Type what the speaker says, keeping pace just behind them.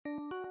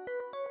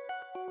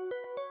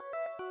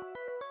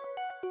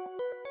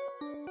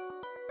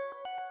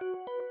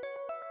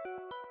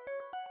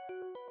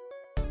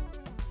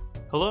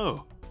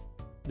Hello,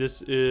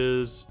 this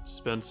is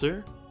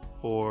Spencer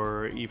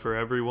for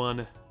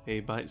E4E,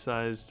 a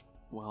bite-sized,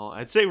 well,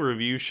 I'd say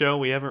review show.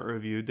 We haven't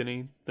reviewed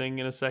anything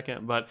in a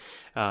second, but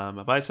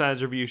a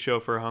bite-sized review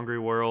show for Hungry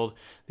World,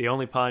 the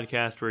only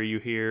podcast where you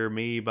hear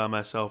me by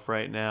myself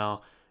right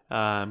now,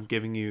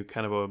 giving you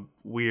kind of a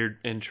weird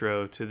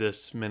intro to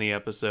this mini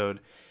episode.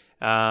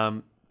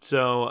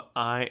 So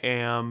I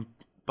am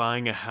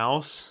buying a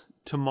house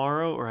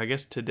tomorrow, or I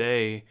guess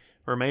today,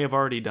 or may have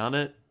already done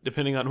it,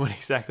 depending on when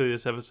exactly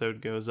this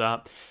episode goes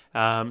up.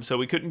 So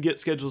we couldn't get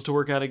schedules to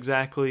work out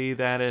exactly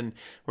that, and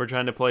we're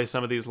trying to play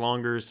some of these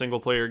longer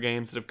single-player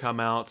games that have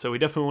come out. So we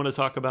definitely want to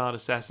talk about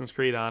Assassin's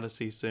Creed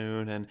Odyssey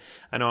soon, and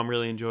I know I'm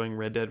really enjoying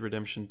Red Dead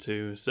Redemption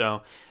 2.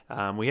 So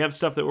we have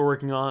stuff that we're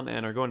working on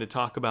and are going to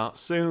talk about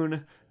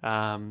soon.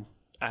 I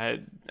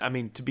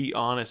mean, to be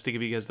honest, to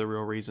give you guys the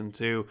real reason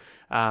too,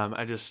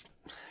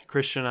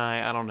 Christian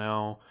and I don't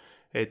know,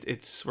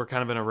 we're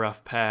kind of in a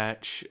rough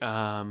patch.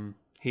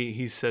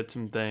 He said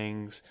some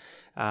things,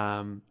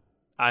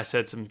 I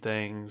said some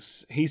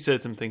things, he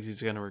said some things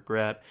he's going to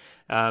regret.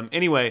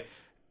 Anyway,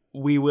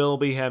 we will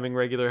be having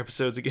regular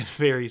episodes again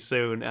very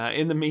soon.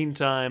 In the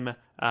meantime,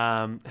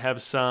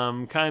 have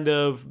some kind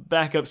of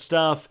backup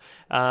stuff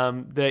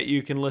that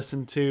you can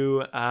listen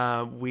to.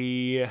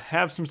 We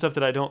have some stuff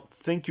that I don't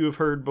think you have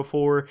heard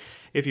before.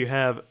 If you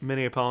have,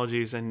 many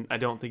apologies, and I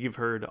don't think you've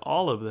heard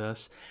all of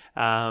this.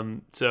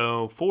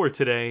 So for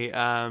today,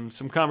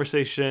 some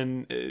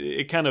conversation,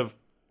 it kind of,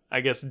 I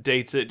guess,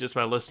 dates it just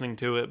by listening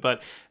to it,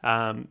 but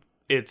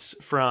it's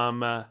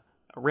from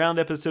around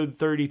episode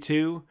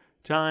 32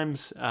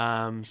 times,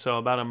 so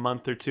about a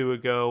month or two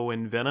ago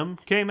when Venom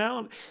came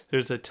out.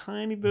 There's a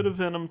tiny bit of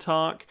Venom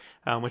talk,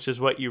 which is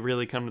what you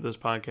really come to this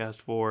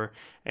podcast for,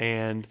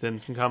 and then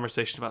some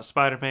conversation about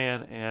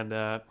Spider-Man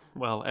and,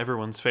 well,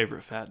 everyone's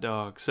favorite fat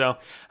dog. So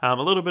a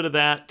little bit of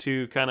that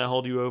to kind of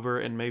hold you over,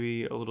 and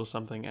maybe a little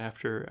something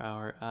after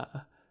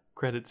our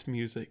credits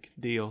music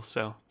deal,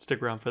 so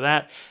stick around for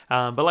that.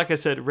 But like I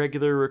said,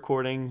 regular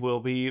recording will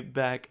be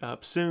back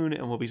up soon,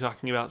 and we'll be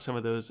talking about some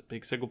of those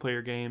big single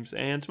player games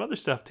and some other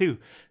stuff too.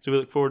 So we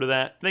look forward to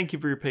that. Thank you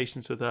for your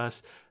patience with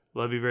us.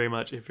 Love you very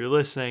much if you're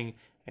listening.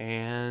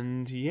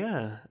 And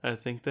yeah, I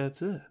think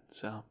that's it.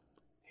 So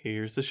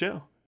here's the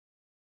show.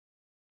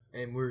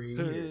 And we're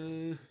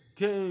here.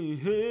 Can you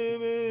hear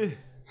me?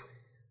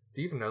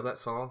 Do you even know that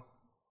song?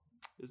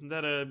 Isn't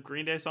that a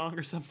Green Day song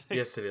or something?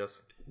 Yes, it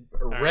is.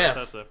 Right,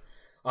 Rest.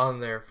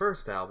 On their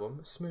first album,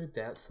 Smooth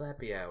Out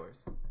Slappy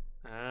Hours.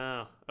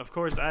 Oh, of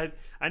course. I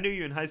knew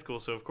you in high school,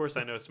 so of course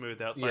I know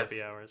Smooth Out Slappy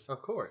Yes, Hours.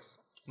 Of course.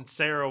 And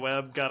Sarah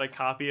Webb got a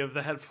copy of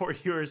that for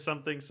you or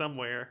something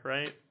somewhere,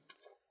 right?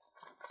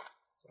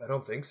 I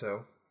don't think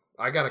so.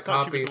 I got a I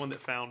thought copy. she was the one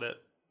that found it.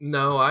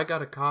 No, I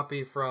got a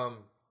copy from...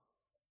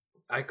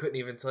 I couldn't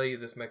even tell you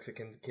this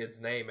Mexican kid's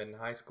name in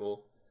high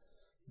school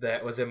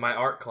that was in my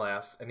art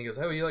class. And he goes,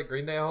 oh, you like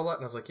Green Day a whole lot?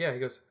 And I was like, yeah. He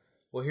goes,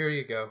 well, here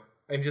you go.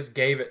 And just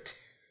gave it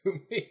to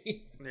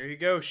me. There you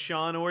go.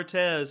 Sean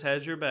Ortez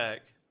has your back.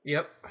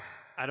 Yep.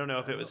 I don't know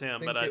if it was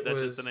him, but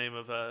that's just the name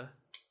of a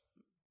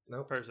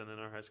person in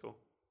our high school.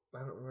 I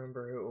don't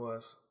remember who it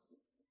was.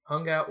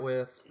 Hung out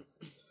with...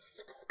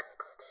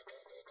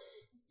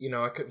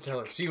 I couldn't tell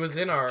her. She was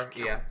in our...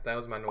 Yeah, that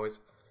was my noise.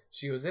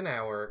 She was in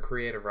our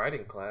creative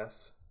writing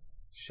class.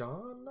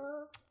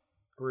 Shauna?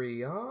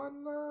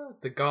 Brianna?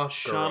 The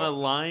goth girl. Shauna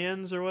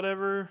Lyons or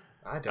whatever?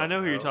 I know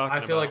who you're talking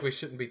about. I feel like we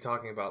shouldn't be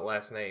talking about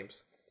last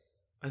names.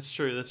 That's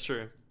true.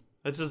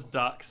 Let's just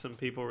dox some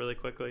people really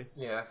quickly.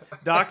 Yeah.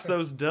 Dox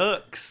those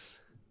ducks.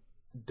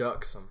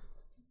 Ducks them.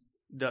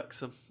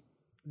 Ducks them.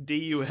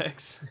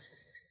 D-U-X.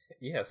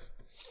 Yes.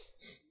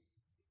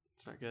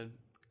 It's not good.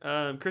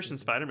 Christian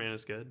Spider-Man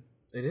is good.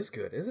 It is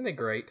good. Isn't it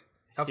great?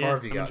 How far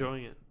have you gotten? I'm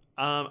enjoying it.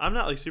 I'm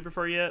not like super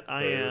far yet.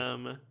 I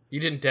am. You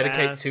didn't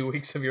dedicate 2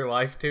 weeks of your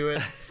life to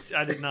it?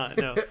 I did not,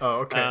 no. Oh,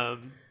 okay.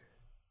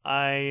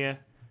 Let's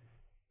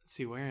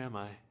see, where am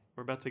I?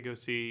 We're about to go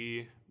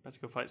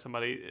fight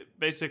somebody.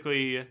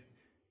 Basically,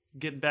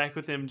 getting back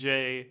with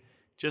MJ.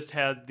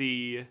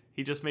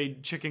 He just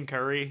made chicken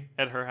curry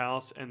at her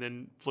house and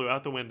then flew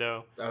out the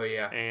window. Oh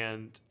yeah.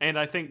 And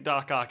I think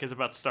Doc Ock is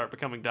about to start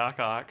becoming Doc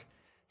Ock.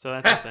 So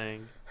that's a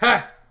thing.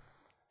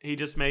 He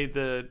just made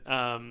the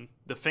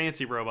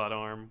fancy robot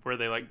arm where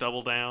they like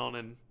double down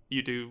and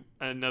you do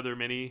another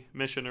mini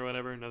mission or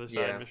whatever, another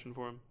side mission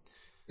for him.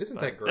 Isn't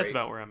that great? That's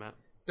about where I'm at.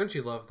 Don't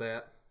you love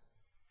that?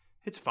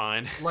 It's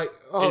fine. Like,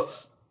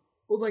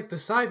 like the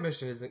side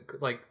mission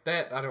isn't like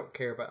that. I don't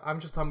care about. I'm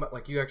just talking about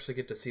like you actually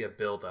get to see a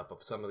build up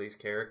of some of these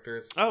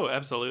characters. Oh,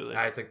 absolutely.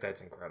 I think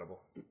that's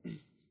incredible.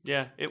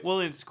 Yeah.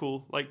 It's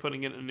cool. Like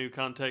putting it in a new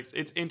context.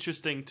 It's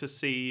interesting to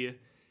see,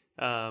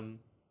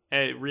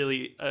 a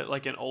really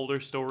like an older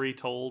story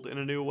told in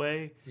a new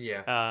way.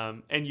 Yeah.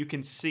 And you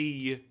can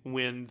see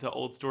when the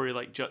old story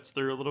like juts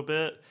through a little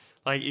bit.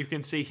 Like you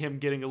can see him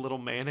getting a little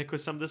manic with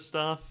some of this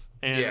stuff.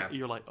 And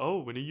you're like,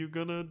 oh, when are you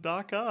gonna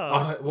dock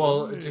up?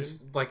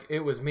 Just like it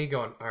was me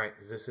going, all right,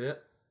 is this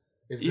it?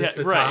 Is this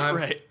the time?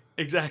 Right,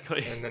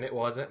 exactly. And then it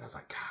wasn't. And I was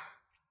like,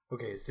 God,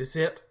 okay, is this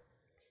it?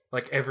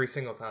 Like every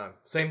single time.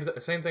 Same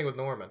thing with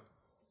Norman.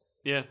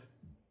 Yeah.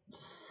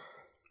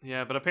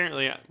 Yeah, but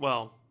apparently,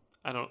 well,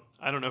 I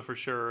don't know for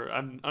sure.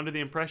 I'm under the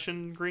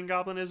impression Green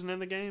Goblin isn't in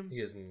the game. He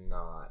is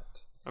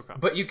not. Okay.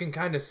 But you can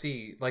kind of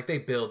see, like, they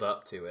build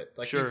up to it.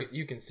 Like, sure.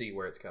 You can see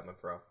where it's coming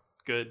from.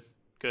 Good.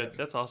 Yep.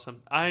 That's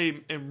awesome. I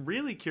am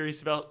really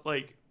curious about,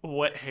 like,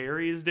 what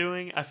Harry is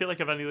doing. I feel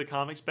like if I knew the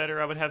comics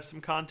better, I would have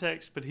some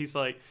context. But he's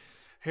like,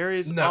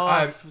 Harry's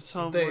off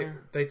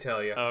somewhere. They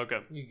tell you. Oh, okay.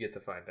 You get to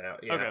find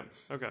out. Yeah.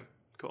 Okay.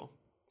 Cool.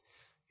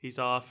 He's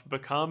off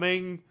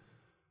becoming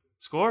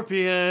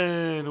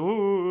Scorpion.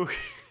 Ooh.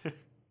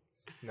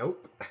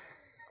 Nope.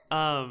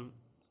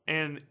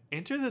 And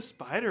Into the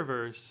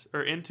Spider-Verse.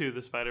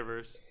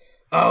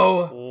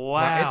 Oh,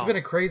 wow. It's been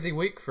a crazy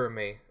week for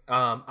me.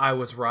 I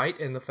was right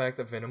in the fact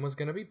that Venom was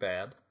going to be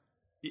bad.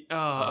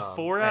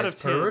 4 out of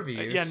 10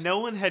 reviews. Yeah, no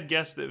one had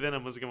guessed that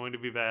Venom was going to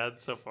be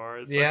bad so far.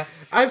 It's yeah,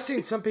 I've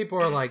seen some people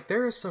are like,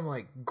 there are some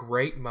like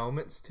great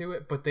moments to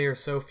it, but they are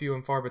so few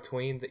and far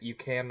between that you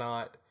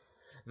cannot.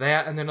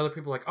 That, and then other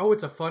people are like, oh,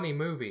 it's a funny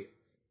movie,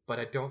 but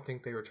I don't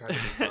think they were trying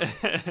to be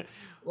funny.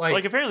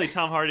 like apparently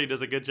Tom Hardy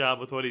does a good job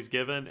with what he's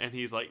given, and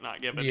he's like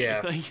not given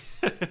anything.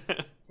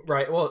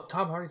 Right. Well,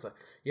 Tom Hardy's like,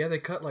 yeah, they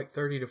cut like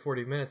 30 to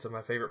 40 minutes of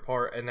my favorite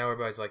part, and now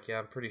everybody's like, yeah,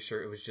 I'm pretty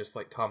sure it was just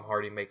like Tom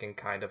Hardy making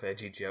kind of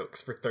edgy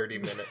jokes for 30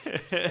 minutes,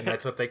 and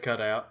that's what they cut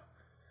out.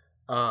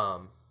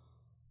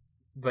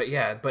 But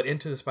yeah, but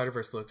Into the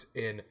Spider-Verse looks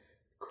incredible.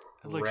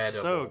 It looks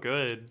so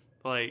good.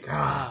 Like,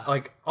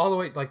 like all the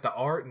way, like the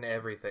art and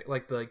everything,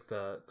 like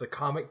the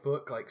comic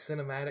book, like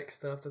cinematic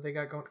stuff that they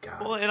got going.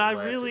 God, well, and I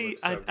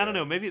don't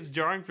know, maybe it's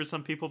jarring for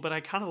some people, but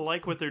I kind of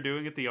like what they're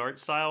doing at the art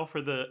style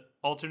for the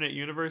alternate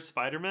universe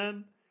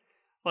Spider-Man,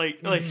 like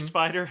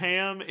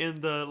Spider-Ham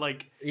in the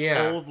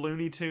old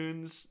Looney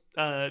Tunes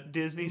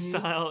Disney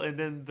style, and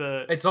then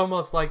it's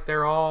almost like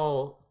they're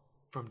all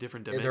from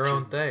different dimensions, their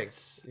own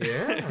things.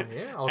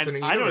 Yeah.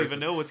 Alternate I don't even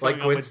know what's going on.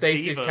 Like Gwen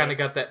Stacy's kind of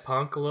got that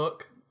punk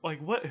look. Like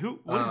what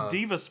is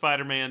Diva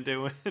Spider-Man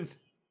doing?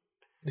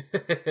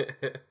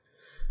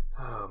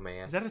 Oh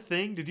man, is that a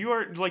thing? Do you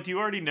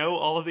already know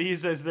all of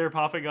these as they're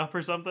popping up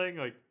or something?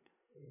 Like,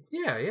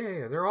 yeah.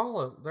 They're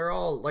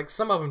all like,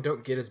 some of them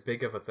don't get as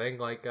big of a thing.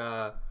 Like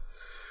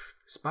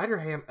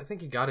Spider-Ham, I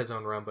think he got his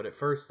own run, but at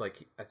first,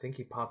 like, I think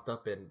he pops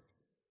up in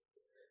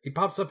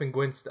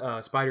Gwen's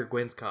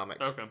Spider-Gwen's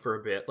comics for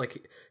a bit.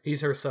 Like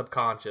he's her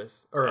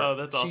subconscious, or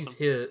that's awesome. She's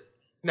his.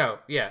 No,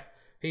 yeah.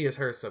 He is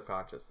her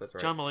subconscious. That's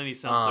right. John Mulaney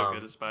sounds so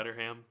good as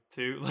Spider-Ham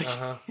too. Like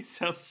he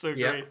sounds so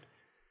great.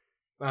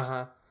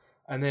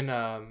 And then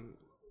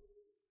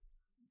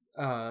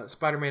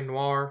Spider-Man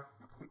Noir.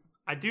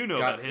 I do know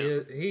about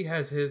him. He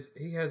has his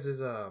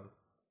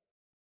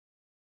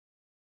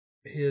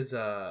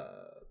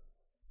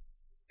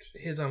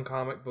own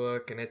comic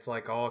book, and it's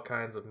like all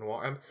kinds of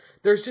noir.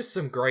 There's just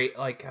some great,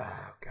 like,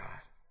 oh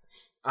god,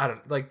 I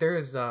don't like.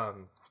 There's I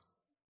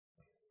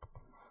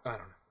don't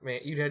know.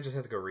 Man, you'd just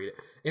have to go read it.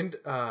 And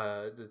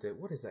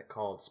what is that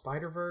called?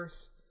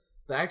 Spider-Verse?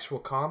 The actual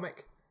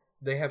comic,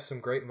 they have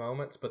some great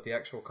moments, but the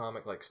actual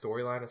comic, like,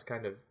 storyline is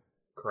kind of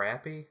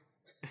crappy.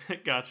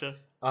 Gotcha.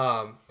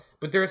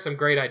 But there are some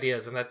great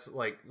ideas, and that's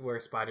like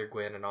where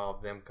Spider-Gwen and all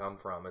of them come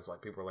from. Is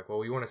like, people are like, well,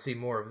 we want to see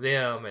more of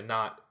them and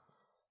not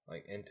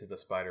like Into the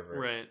Spider-Verse.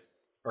 Right.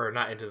 Or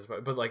not Into the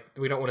Spider, but like,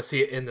 we don't want to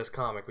see it in this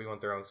comic. We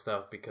want their own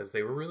stuff because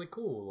they were really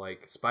cool.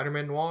 Like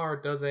Spider-Man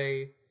Noir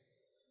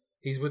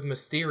he's with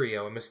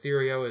Mysterio, and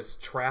Mysterio has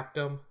trapped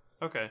him.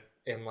 Okay.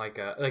 In like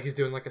he's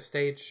doing like a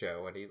stage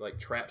show, and he like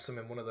traps him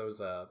in one of those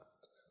the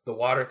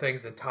water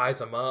things and ties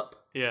him up.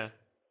 Yeah.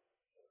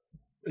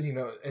 You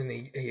know, and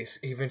he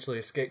eventually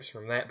escapes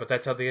from that, but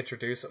that's how they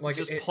introduce him. Like,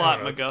 just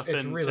plot MacGuffin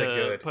it's really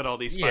good. Put all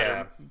these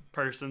spider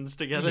persons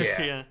together.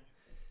 Yeah.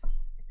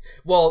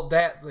 Well,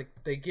 that like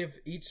they give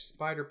each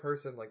spider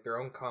person like their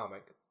own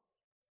comic.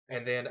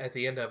 And then at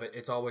the end of it,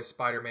 it's always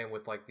Spider-Man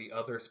with like the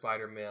other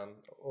Spider-Man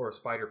or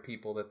Spider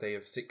people that they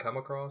have come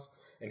across.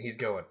 And he's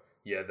going,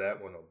 yeah,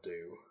 that one will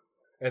do.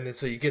 And then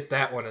so you get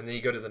that one, and then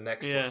you go to the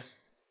next one.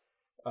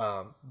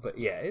 But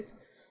yeah,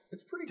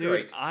 it's pretty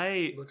great.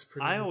 I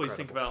always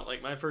think about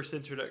like my first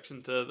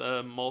introduction to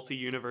the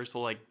multi-universal,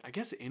 like I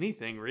guess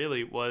anything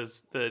really,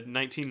 was the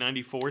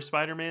 1994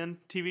 Spider-Man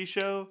TV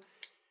show.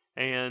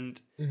 And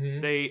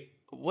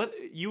what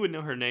you would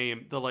know her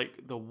name,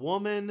 the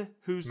woman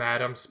who's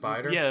Madam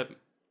Spider. Yeah,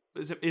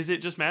 is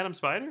it just Madam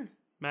Spider?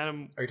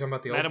 Madam? Are you talking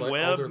about the Madam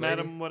Web?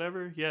 Madam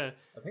whatever? Yeah,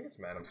 I think it's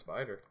Madam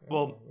Spider.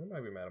 Well, it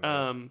might be Madam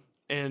Web.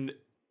 And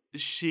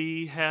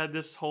she had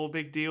this whole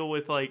big deal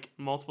with like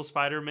multiple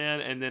Spider-Man,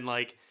 and then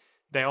like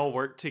they all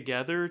worked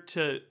together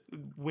to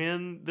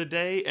win the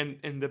day.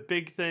 And the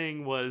big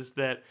thing was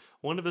that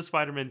one of the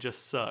Spider-Men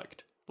just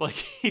sucked. Like,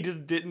 he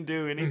just didn't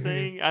do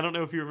anything. I don't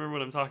know if you remember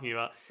what I'm talking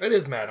about. It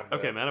is Madam Web.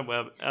 Okay, Madam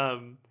Web.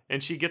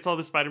 And she gets all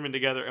the Spider-Men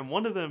together, and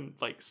one of them,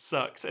 like,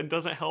 sucks and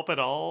doesn't help at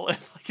all, and,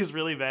 like, is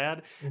really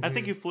bad. I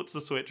think he flips the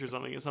switch or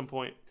something at some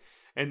point.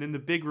 And then the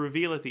big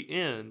reveal at the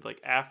end,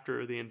 like,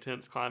 after the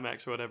intense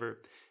climax or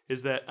whatever,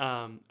 is that,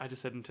 I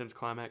just said intense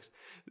climax.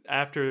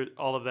 After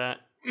all of that,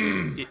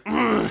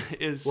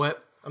 is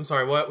what? I'm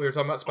sorry. What we were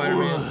talking about?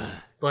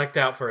 Spider-Man. Blacked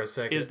out for a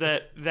second. Is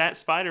that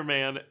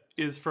Spider-Man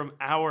is from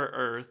our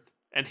Earth,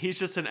 and he's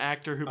just an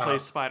actor who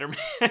plays Spider-Man.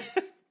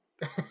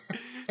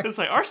 It's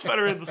like, our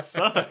Spider-Man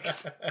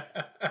sucks.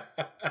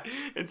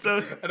 And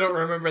so I don't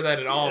remember that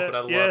at all, but I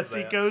love that. Yes,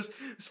 he goes,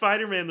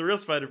 Spider-Man, the real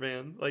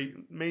Spider-Man, like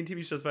main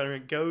TV show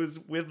Spider-Man, goes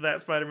with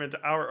that Spider-Man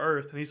to our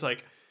Earth, and he's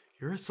like,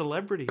 you're a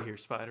celebrity here,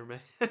 Spider-Man.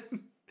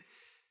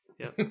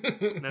 Yep.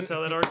 And that's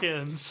how that arc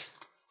ends.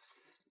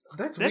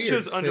 That weird,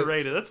 show's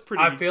underrated. That's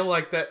pretty. I feel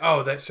like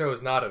that show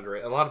is not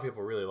underrated. A lot of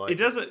people really like it.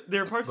 It doesn't.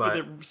 There are parts of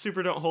it that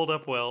super don't hold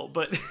up well,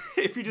 but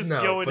if you just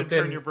go in and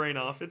turn your brain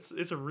off, it's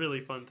a really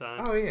fun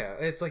time. Oh yeah,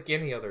 it's like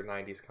any other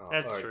 '90s comic.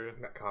 That's true.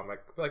 Not comic,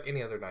 like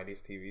any other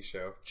 '90s TV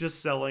show.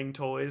 Just selling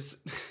toys.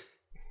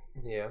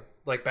 Yeah,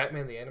 like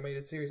Batman the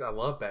Animated Series. I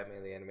love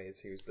Batman the Animated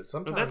Series, but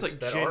sometimes that's like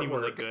that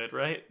genuinely good,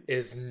 right?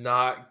 Is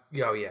not.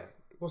 Oh yeah.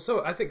 Well,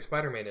 so I think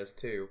Spider-Man is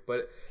too,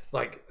 but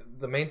like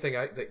the main thing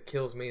that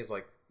kills me is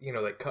like,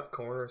 they cut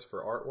corners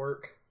for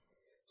artwork.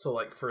 So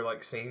like for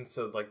like scenes,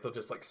 so like they'll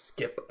just like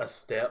skip a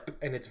step,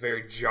 and it's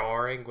very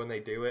jarring when they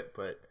do it.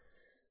 But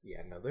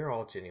yeah, no, they're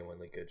all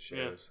genuinely good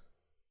shows.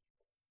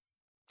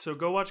 Yeah. So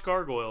go watch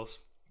Gargoyles.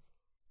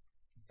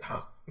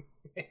 Oh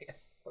man,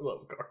 I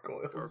love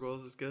Gargoyles.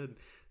 Gargoyles is good.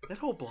 That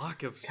whole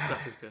block of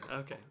stuff is good.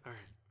 Okay, all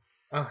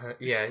right.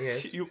 Yeah.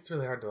 It's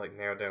really hard to like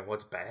narrow down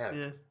what's bad.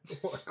 Yeah.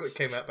 Like what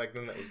came out back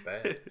then that was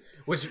bad.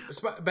 Which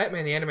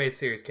Batman the Animated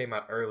Series came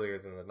out earlier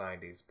than the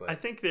 90s, but I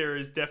think there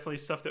is definitely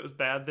stuff that was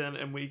bad then,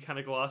 and we kind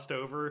of glossed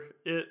over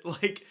it.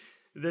 Like,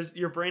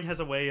 your brain has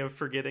a way of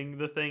forgetting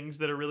the things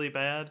that are really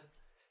bad.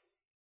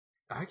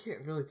 I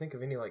can't really think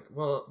of any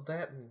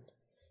that and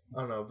I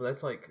don't know, but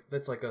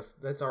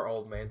that's our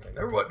old man thing.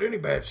 There wasn't any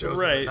bad shows.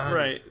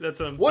 Right. That's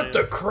what I'm saying. What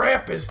the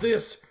crap is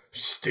this?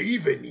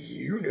 Steven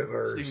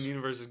Universe. Steven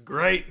Universe is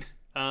great.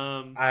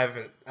 I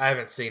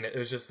haven't seen it. It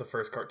was just the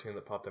first cartoon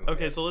that popped in my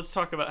head. So let's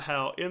talk about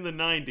how in the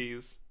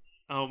 90s,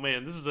 oh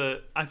man,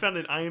 I found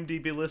an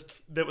IMDb list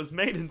that was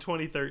made in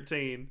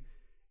 2013.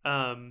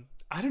 I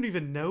don't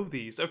even know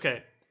these.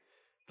 Okay.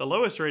 The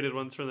lowest rated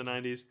ones from the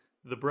 90s,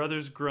 The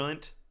Brothers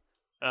Grunt,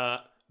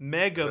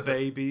 Mega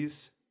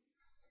Babies,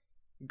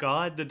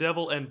 God, the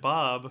Devil, and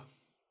Bob,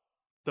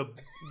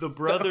 the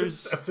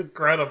Brothers... That's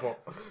incredible.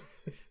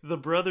 The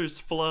Brothers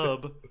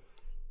Flub,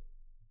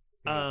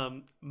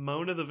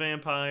 Mona the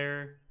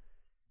Vampire,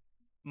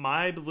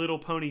 My Little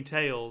Pony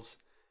Tales,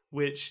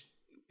 which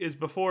is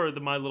before the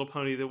My Little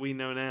Pony that we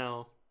know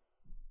now.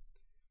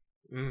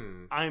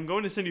 I'm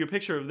going to send you a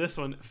picture of this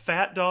one,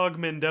 Fat Dog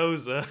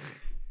Mendoza,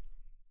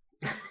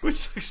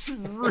 which looks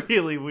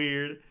really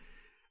weird.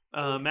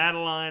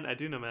 Madeline, I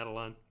do know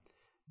Madeline.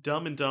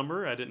 Dumb and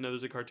Dumber, I didn't know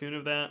there's a cartoon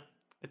of that.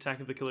 Attack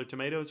of the Killer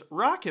Tomatoes.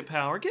 Rocket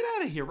Power, get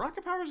out of here.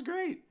 Rocket Power's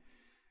great.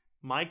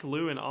 Mike,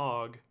 Lou, and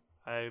Og.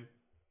 I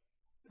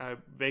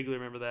vaguely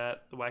remember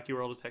that. The Wacky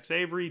World of Tex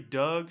Avery.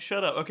 Doug.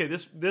 Shut up. Okay,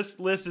 this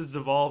list is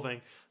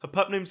devolving. A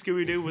Pup Named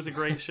Scooby-Doo was a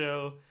great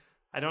show.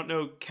 I don't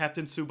know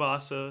Captain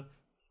Tsubasa.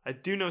 I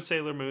do know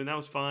Sailor Moon. That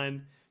was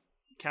fine.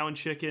 Cow and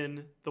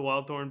Chicken. The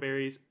Wild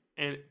Thornberries.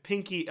 And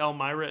Pinky,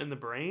 Elmira, and the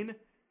Brain.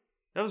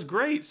 That was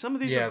great. Some of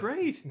these are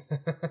great.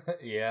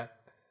 Yeah.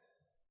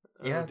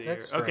 Oh, yeah, dear.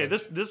 that's okay.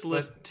 This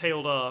list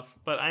tailed off,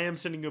 but I am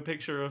sending you a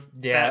picture of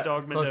Yeah, Fat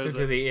Dog Mendoza. closer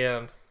to the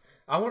end.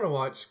 I want to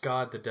watch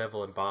God, the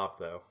Devil, and Bob,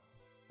 though.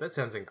 That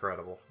sounds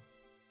incredible.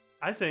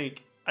 I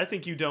think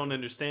you don't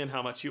understand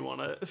how much you want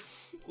to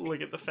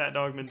look at the Fat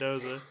Dog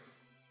Mendoza.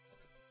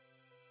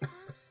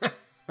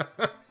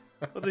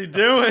 What's he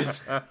doing?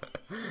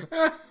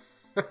 Oh,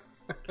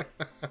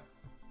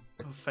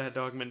 Fat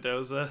Dog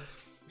Mendoza.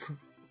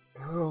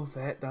 Oh,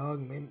 Fat Dog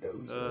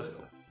Mendoza.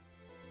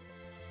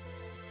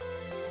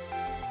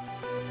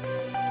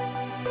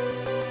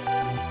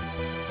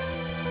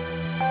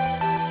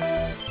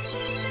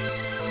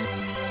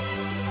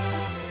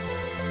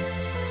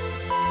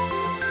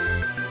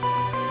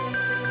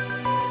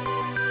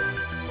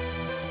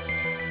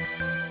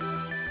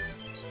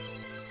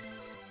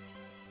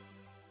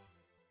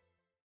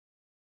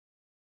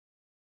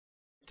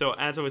 So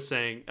as I was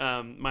saying,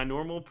 my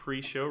normal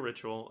pre-show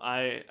ritual,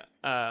 I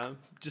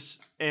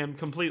just am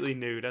completely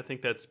nude. I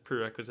think that's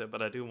prerequisite,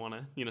 but I do want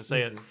to,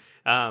 say it.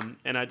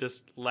 And I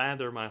just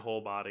lather my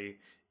whole body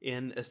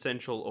in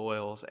essential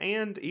oils,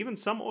 and even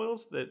some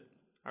oils that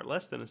are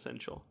less than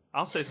essential.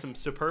 I'll say some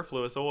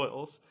superfluous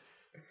oils,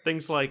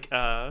 things like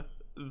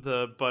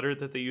the butter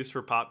that they use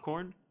for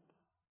popcorn.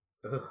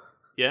 Ugh.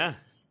 Yeah.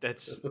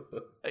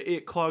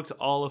 It clogs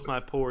all of my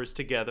pores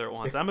together at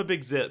once. I'm a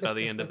big zit by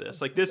the end of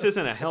this. Like, this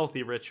isn't a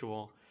healthy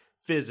ritual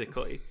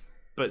physically,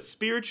 but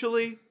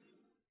spiritually,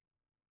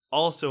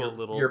 also a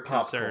little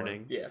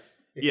concerning. Yeah.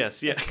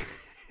 Yes, yeah.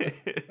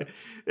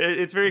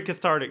 It's very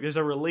cathartic. There's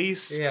a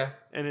release and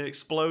an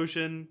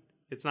explosion.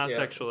 It's not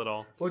sexual at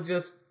all. Well,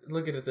 just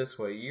look at it this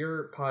way.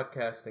 You're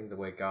podcasting the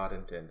way God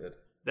intended.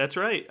 That's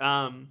right.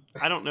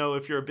 I don't know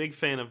if you're a big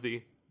fan of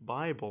the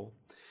Bible,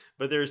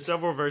 but there's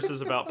several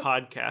verses about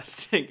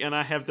podcasting, and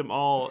I have them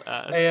all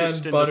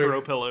stitched into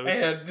throw pillows.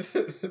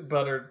 And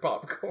buttered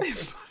popcorn.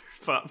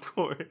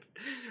 popcorn.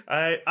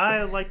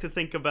 I like to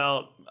think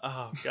about.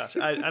 Oh gosh,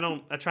 I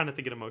don't. I try not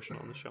to get emotional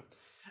on the show.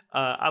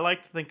 I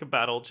like to think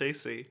about old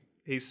JC.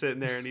 He's sitting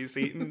there and he's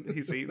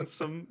eating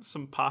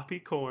some poppy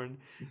corn,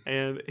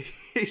 and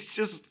he's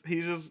just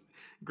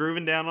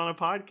grooving down on a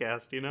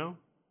podcast. You know.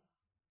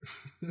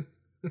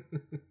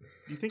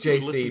 You think he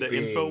would listen to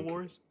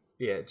InfoWars?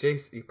 Yeah,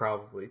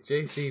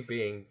 JC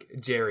being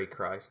Jerry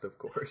Christ, of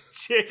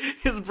course.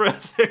 His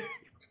brother.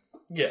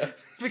 Yeah.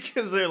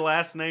 Because their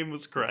last name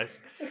was Christ.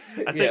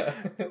 I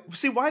think.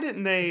 See, why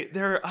didn't they?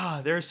 There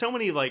are so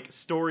many like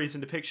stories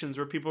and depictions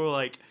where people are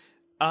like,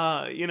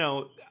 I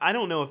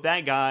don't know if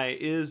that guy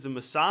is the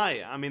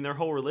Messiah. I mean, their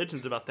whole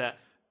religion's about that.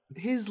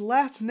 His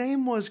last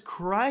name was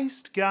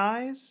Christ,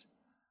 guys.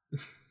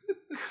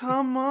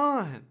 Come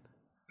on.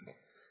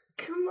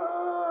 Come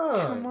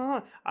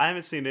on. I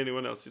haven't seen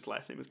anyone else whose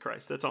last name is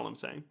Christ. That's all I'm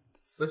saying.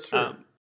 That's true.